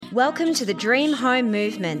Welcome to the Dream Home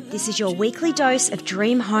Movement. This is your weekly dose of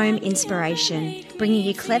dream home inspiration, bringing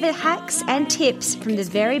you clever hacks and tips from the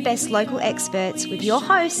very best local experts with your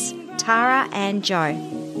hosts, Tara and Joe.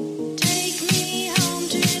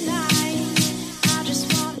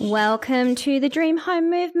 Welcome to the Dream Home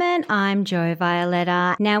Movement. I'm Joe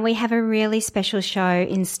Violetta. Now we have a really special show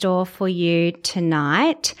in store for you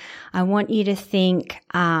tonight. I want you to think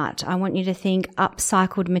art. I want you to think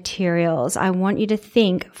upcycled materials. I want you to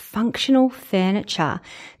think functional furniture.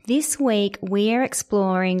 This week we are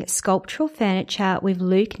exploring sculptural furniture with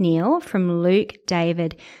Luke Neal from Luke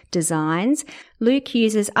David Designs. Luke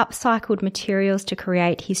uses upcycled materials to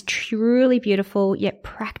create his truly beautiful yet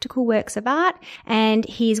practical works of art, and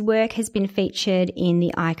his work has been featured in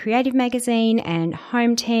the iCreative magazine and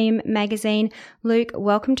Home Team magazine. Luke,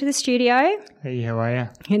 welcome to the studio. Hey, how are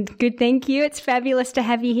you? Good, thank you. It's fabulous to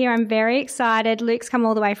have you here. I'm very excited. Luke's come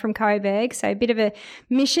all the way from Coburg, so a bit of a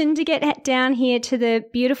mission to get down here to the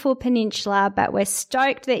beautiful peninsula, but we're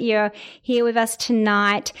stoked that you're here with us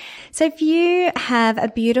tonight. So if you have a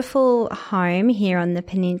beautiful home here on the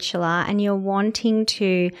peninsula and you're wanting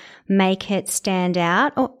to make it stand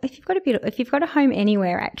out, or if you've got a home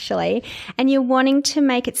anywhere actually, and you're wanting to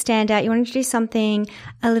make it stand out, you're wanting to do something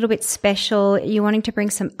a little bit special, you're wanting to bring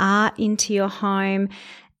some art into your home,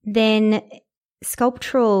 then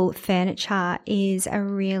sculptural furniture is a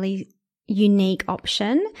really unique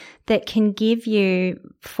option that can give you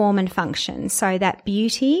form and function. So that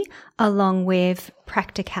beauty along with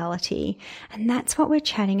practicality. And that's what we're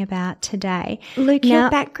chatting about today. Luke, your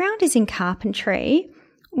background is in carpentry.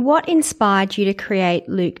 What inspired you to create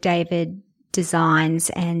Luke David Designs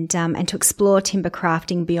and to explore timber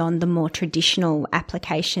crafting beyond the more traditional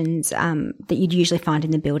applications that you'd usually find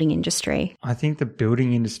in the building industry? I think the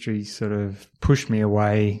building industry sort of pushed me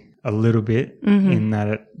away a little bit in that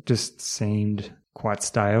it just seemed quite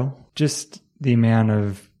stale. Just the amount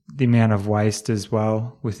of waste as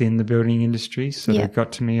well within the building industry sort of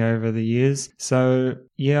got to me over the years. So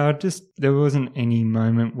yeah, there wasn't any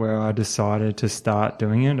moment where I decided to start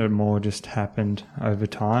doing it. It more just happened over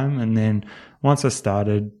time. And then once I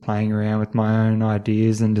started playing around with my own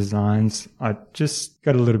ideas and designs, I just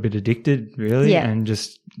got a little bit addicted really and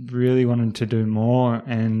just really wanted to do more.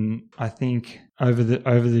 And I think over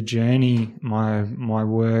the journey, my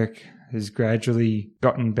work has gradually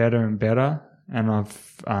gotten better and better. And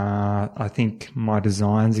I think my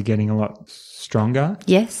designs are getting a lot stronger.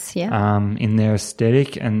 Yes, yeah. In their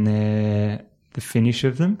aesthetic and the finish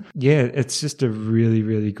of them. Yeah, it's just a really,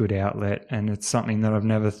 really good outlet, and it's something that I've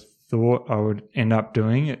never thought I would end up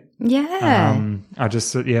doing it. Yeah.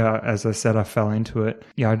 As I said, I fell into it.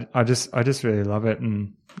 Yeah, I just really love it,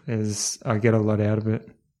 and I get a lot out of it.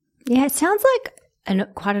 Yeah, it sounds like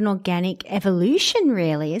quite an organic evolution,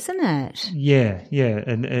 really, isn't it? Yeah,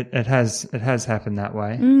 and it has happened that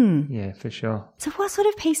way. Yeah, for sure. So, what sort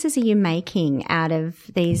of pieces are you making out of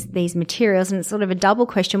these materials? And it's sort of a double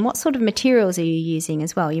question: what sort of materials are you using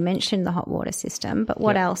as well? You mentioned the hot water system, but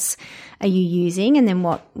what else are you using? And then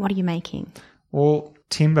what are you making? Well,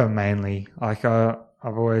 timber mainly. Like I've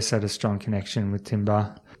always had a strong connection with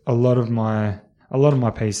timber. A lot of my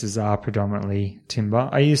pieces are predominantly timber.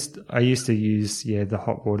 I used to use the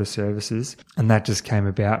hot water services, and that just came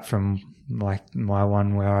about from like my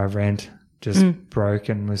one where I rent just broke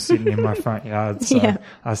and was sitting in my front yard. So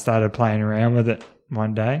I started playing around with it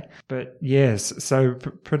one day. But yes, so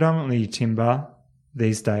predominantly timber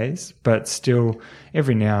these days, but still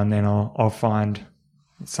every now and then I'll find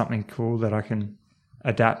something cool that I can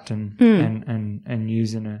adapt and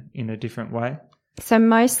use in a different way. So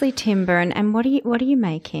mostly timber, and what are you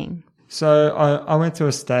making? So I went to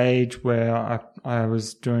a stage where I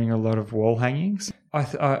was doing a lot of wall hangings.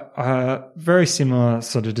 I very similar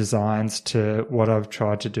sort of designs to what I've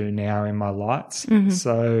tried to do now in my lights.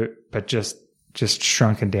 So, but just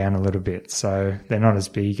shrunken down a little bit. So they're not as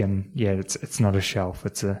big, and it's not a shelf.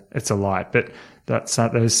 It's a light, but that's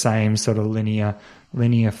those same sort of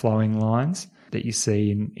linear flowing lines that you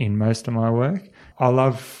see in most of my work. I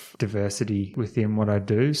love diversity within what I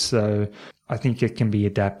do, so I think it can be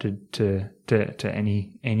adapted to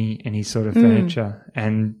any sort of furniture.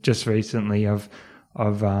 And just recently I've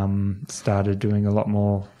started doing a lot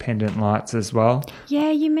more pendant lights as well.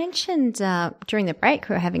 Yeah, you mentioned during the break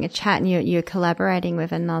we were having a chat, and you're collaborating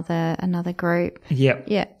with another group. Yep.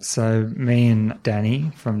 Yeah. So me and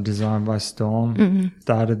Danny from Design by Storm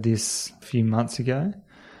started this a few months ago.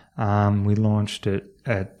 We launched it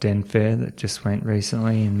at Den Fair that just went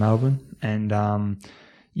recently in Melbourne. And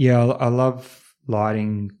I love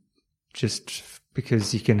lighting just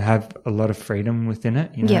because you can have a lot of freedom within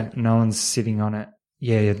it. You know, no one's sitting on it.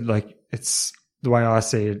 Yeah, like it's the way I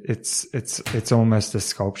see it, it's almost a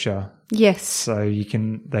sculpture. Yes. So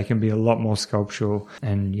they can be a lot more sculptural,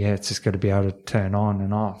 and it's just got to be able to turn on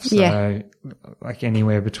and off. So like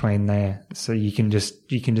anywhere between there. So you can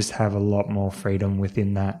just have a lot more freedom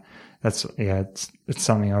within that. That's it's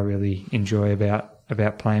something I really enjoy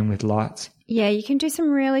about playing with lights. Yeah, you can do some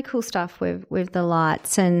really cool stuff with the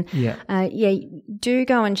lights, and do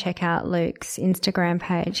go and check out Luke's Instagram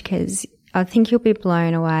page, because I think you'll be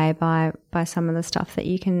blown away by some of the stuff that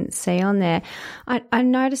you can see on there. I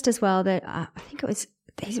noticed as well that I think it was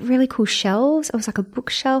these really cool shelves. It was like a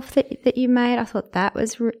bookshelf that you made. I thought that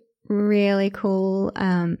was really cool.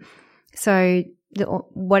 So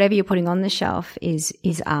whatever you're putting on the shelf is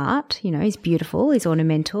art, is beautiful, is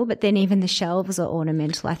ornamental, but then even the shelves are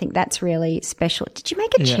ornamental. I think that's really special. Did you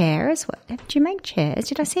make a chair as well? Did you make chairs?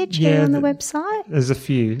 Did I see a chair on the website? There's a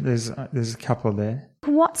few. There's a couple there.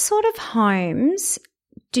 What sort of homes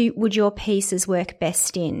would your pieces work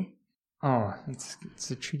best in? Oh, it's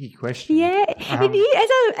a tricky question. Yeah,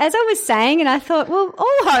 as I was saying, and I thought, well,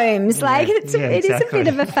 all homes, it is a bit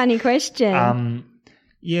of a funny question.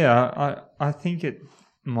 I think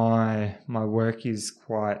my work is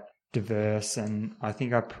quite diverse, and I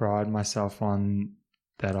think I pride myself on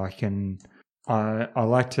that. I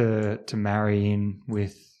like to marry in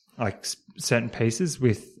with like certain pieces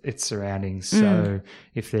with its surroundings. So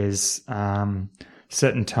if there's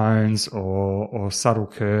certain tones or subtle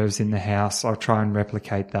curves in the house, I'll try and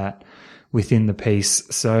replicate that within the piece.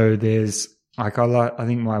 So there's I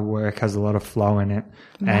think my work has a lot of flow in it,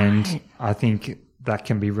 and I think that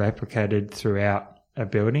can be replicated throughout a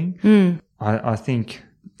building. I think,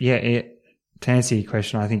 to answer your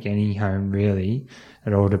question, I think any home really,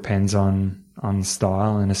 it all depends on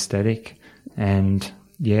style and aesthetic and,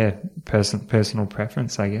 personal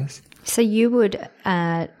preference, I guess. So you would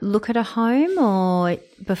look at a home or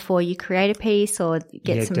before you create a piece, or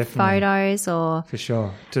get some definitely. Photos, or for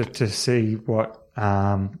sure, to see what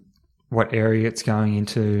area it's going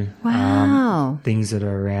into, things that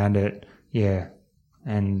are around it,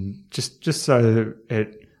 and just so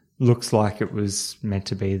it looks like it was meant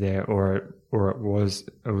to be there, or it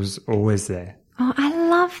was always there. Oh, I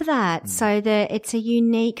love that. So that it's a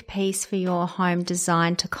unique piece for your home,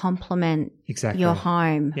 designed to complement your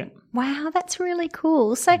home. Yeah. Wow, that's really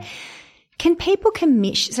cool. So can people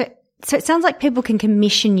commission? So it sounds like people can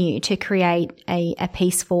commission you to create a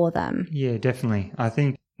piece for them. Yeah, definitely. I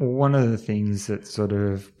think one of the things that sort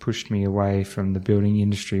of pushed me away from the building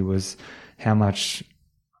industry was how much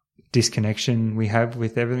disconnection we have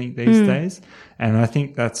with everything these days. And I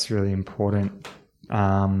think that's really important.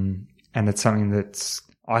 And it's something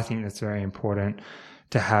I think that's very important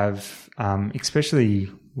to have, especially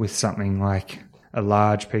with something like a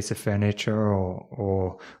large piece of furniture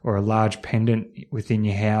or a large pendant within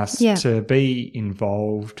your house, to be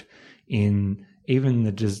involved in even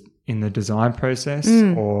in the design process,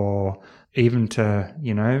 or even to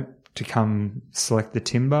come select the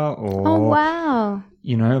timber, or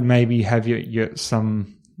maybe have your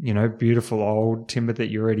some beautiful old timber that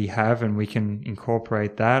you already have, and we can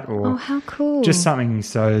incorporate that, or how cool, just something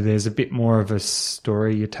so there's a bit more of a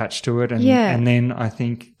story attached to it, and then I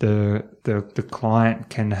think the client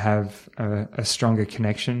can have a stronger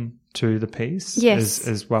connection to the piece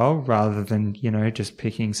as well, rather than just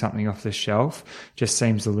picking something off the shelf. Just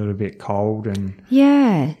seems a little bit cold, and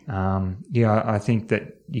I think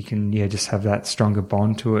that you can just have that stronger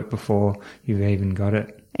bond to it before you've even got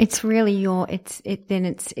it. It's really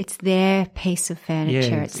it's their piece of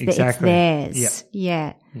furniture. It's theirs.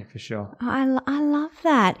 Yeah, for sure. I love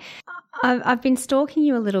that. I've been stalking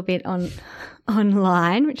you a little bit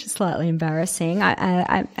online, which is slightly embarrassing.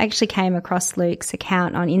 I actually came across Luke's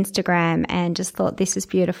account on Instagram and just thought, this is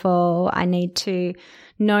beautiful. I need to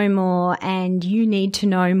know more, and you need to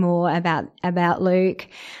know more about Luke.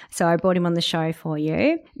 So I brought him on the show for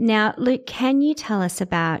you. Now, Luke, can you tell us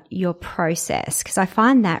about your process? Because I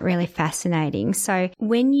find that really fascinating. So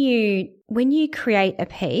when you create a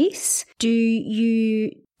piece, do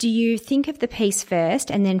you think of the piece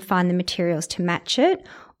first and then find the materials to match it,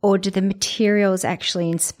 or do the materials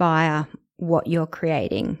actually inspire what you're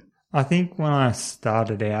creating? I think when I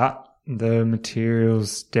started out, the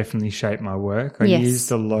materials definitely shaped my work. I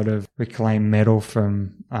used a lot of reclaimed metal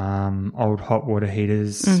from old hot water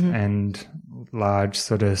heaters and large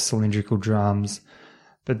sort of cylindrical drums.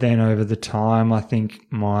 But then over the time, I think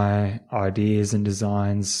my ideas and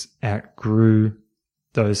designs outgrew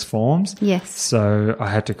those forms. Yes. So I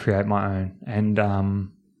had to create my own. And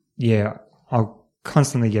I'm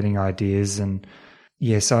constantly getting ideas. And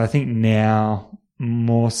so I think now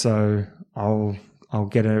more so I'll I'll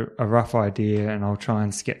get a rough idea and I'll try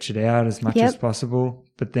and sketch it out as much as possible.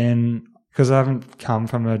 But then, because I haven't come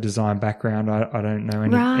from a design background, I don't know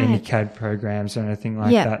any CAD programs or anything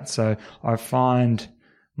like that. So I find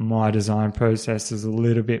my design process is a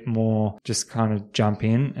little bit more just kind of jump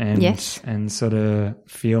in and sort of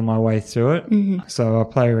feel my way through it. Mm-hmm. So I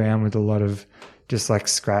play around with a lot of just like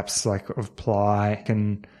scraps like of ply. I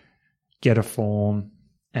can get a form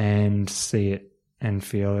and see it and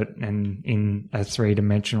feel it and in a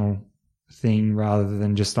three-dimensional thing rather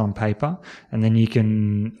than just on paper. And then you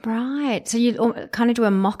can... Right. So you kind of do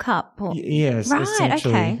a mock-up? Or... Yes, right,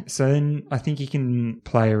 essentially. Okay. So then I think you can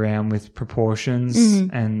play around with proportions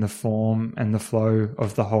and the form and the flow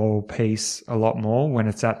of the whole piece a lot more when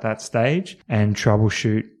it's at that stage and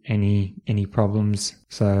troubleshoot any problems.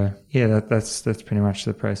 So yeah, that's pretty much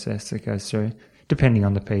the process that goes through. Depending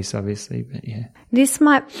on the piece, obviously, but yeah. This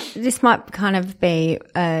might kind of be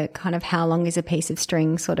a kind of how long is a piece of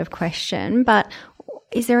string sort of question, but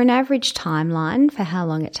is there an average timeline for how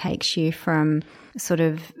long it takes you from sort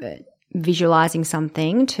of visualizing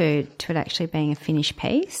something to it actually being a finished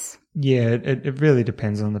piece? Yeah, it really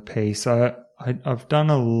depends on the piece. I've done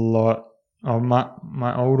a lot of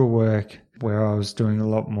my older work where I was doing a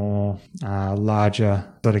lot more larger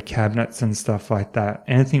sort of cabinets and stuff like that.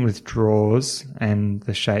 Anything with drawers and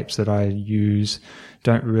the shapes that I use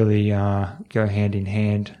don't really go hand in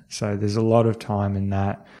hand. So there's a lot of time in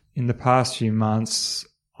that. In the past few months,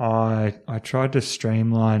 I tried to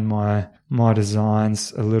streamline my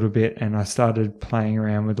designs a little bit and I started playing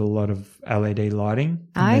around with a lot of LED lighting.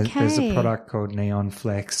 Okay. There's a product called Neon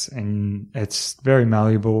Flex and it's very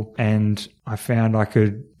malleable and I found I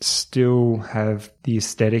could still have the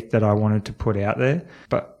aesthetic that I wanted to put out there,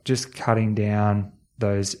 but just cutting down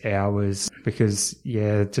those hours because,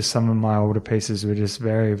 just some of my older pieces were just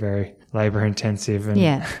very, very labor intensive.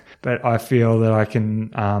 And, but I feel that I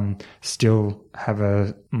can still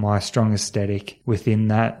have my strong aesthetic within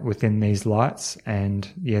these lights.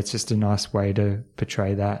 And it's just a nice way to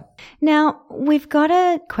portray that. Now, we've got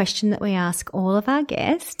a question that we ask all of our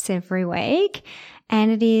guests every week. And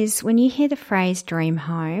it is, when you hear the phrase dream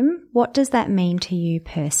home, what does that mean to you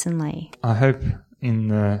personally? I hope in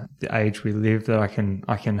the age we live that I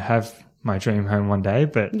can have my dream home one day,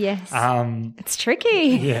 but yes, it's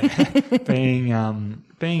tricky. Being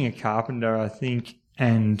a carpenter, I think,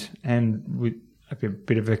 and with a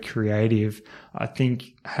bit of a creative, I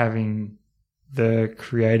think having the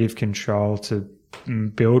creative control to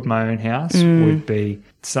build my own house would be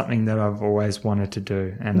something that I've always wanted to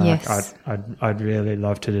do, and I'd really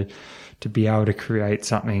love to be able to create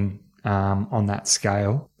something on that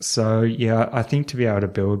scale. So I think to be able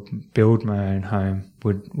to build my own home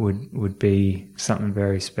would be something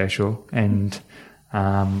very special and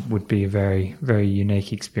would be a very, very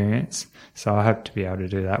unique experience. So I hope to be able to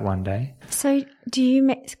do that one day. So do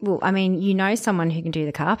you, well, I mean, you know someone who can do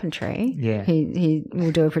the carpentry. Yeah. He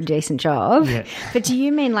will do a pretty decent job. Yeah. But do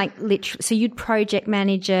you mean like literally, so you'd project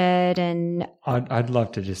manage it and... I'd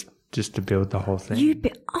love to just to build the whole thing.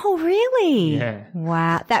 Oh, really? Yeah.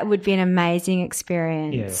 Wow. That would be an amazing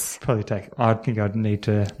experience. Yeah, I think I'd need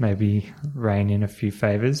to maybe rein in a few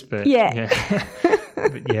favours, but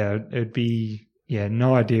but it'd be,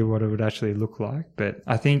 no idea what it would actually look like. But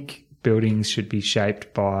I think buildings should be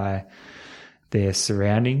shaped by their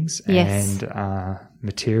surroundings and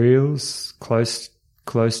materials close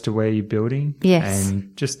to where you're building. Yes.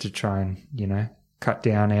 And just to try and, cut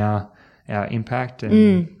down our impact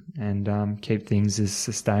and keep things as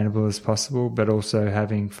sustainable as possible, but also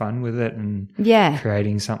having fun with it and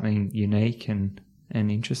creating something unique and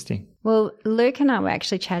interesting. Well, Luke and I were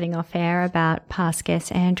actually chatting off air about past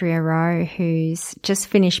guest Andrea Rowe, who's just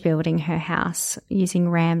finished building her house using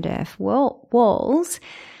rammed earth walls,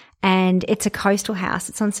 and it's a coastal house.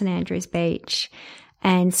 It's on St Andrews Beach.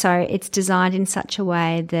 And so it's designed in such a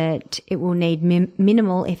way that it will need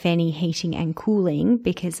minimal, if any, heating and cooling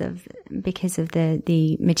because of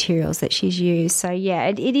the materials that she's used. So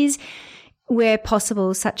it is, where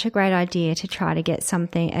possible, such a great idea to try to get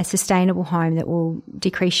a sustainable home that will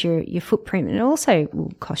decrease your footprint and also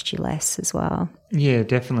will cost you less as well. Yeah,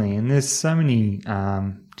 definitely. And there's so many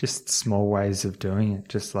just small ways of doing it,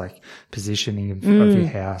 just like positioning of your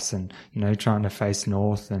house and, trying to face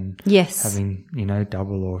north and having,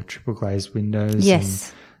 double or triple glazed windows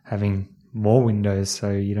and having more windows so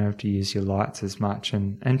you don't have to use your lights as much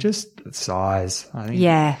and just size. I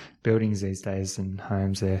think buildings these days and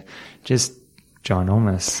homes, they're just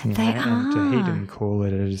ginormous. They are. And to heat and cool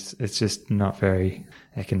it's just not very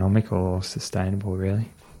economical or sustainable, really.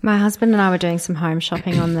 My husband and I were doing some home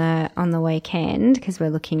shopping on the weekend because we're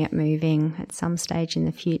looking at moving at some stage in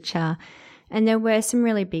the future. And there were some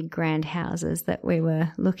really big grand houses that we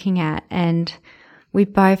were looking at, and we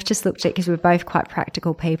both just looked at, because we're both quite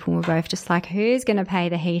practical people, and we're both just like, who's going to pay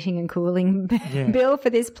the heating and cooling bill for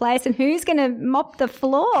this place, and who's going to mop the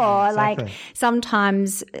floor? Yeah, exactly. Like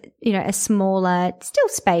sometimes, a smaller, still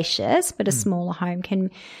spacious, but a smaller home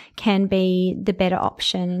can be the better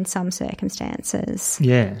option in some circumstances.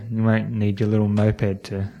 Yeah, you won't need your little moped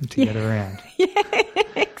to get around. Yeah,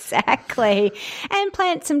 exactly. And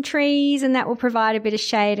plant some trees, and that will provide a bit of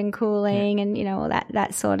shade and cooling and, all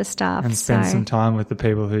that sort of stuff. And spend some time with the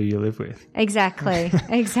people who you live with. Exactly,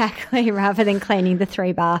 rather than cleaning the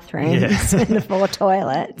 3 bathrooms and the 4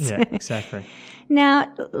 toilets. Yeah, exactly.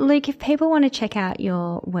 Now, Luke, if people want to check out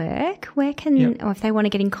your work, where can, or if they want to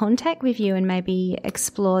get in contact with you and maybe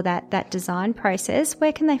explore that design process,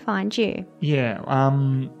 where can they find you? Yeah,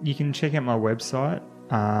 you can check out my website,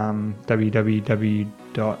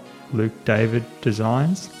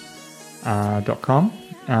 www.lukedaviddesigns.com.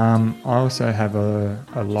 I also have a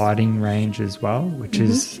lighting range as well, which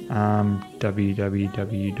is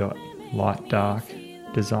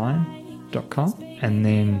www.lightdarkdesign.com, and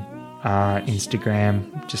then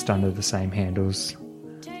Instagram, just under the same handles,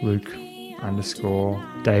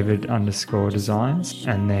 Luke_David_designs,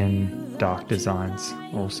 and then Dark Designs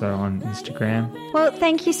also on Instagram. Well,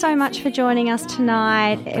 thank you so much for joining us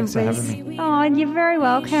tonight. Thanks for having me. Oh, you're very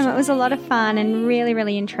welcome. It was a lot of fun and really,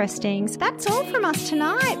 really interesting. So that's all from us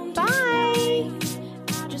tonight. Bye.